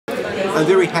I'm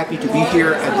very happy to be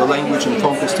here at the Language in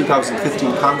Focus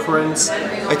 2015 conference.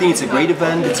 I think it's a great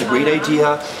event, it's a great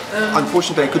idea.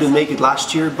 Unfortunately, I couldn't make it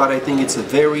last year, but I think it's a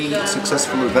very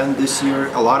successful event this year.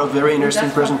 A lot of very interesting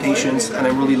presentations, and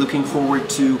I'm really looking forward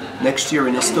to next year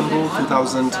in Istanbul,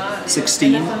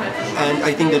 2016. And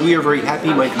I think that we are very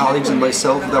happy, my colleagues and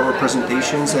myself, with our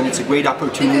presentations, and it's a great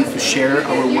opportunity to share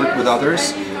our work with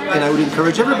others. And I would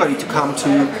encourage everybody to come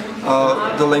to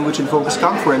the Language in Focus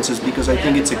conferences, because I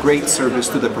think it's a great service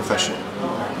to the profession.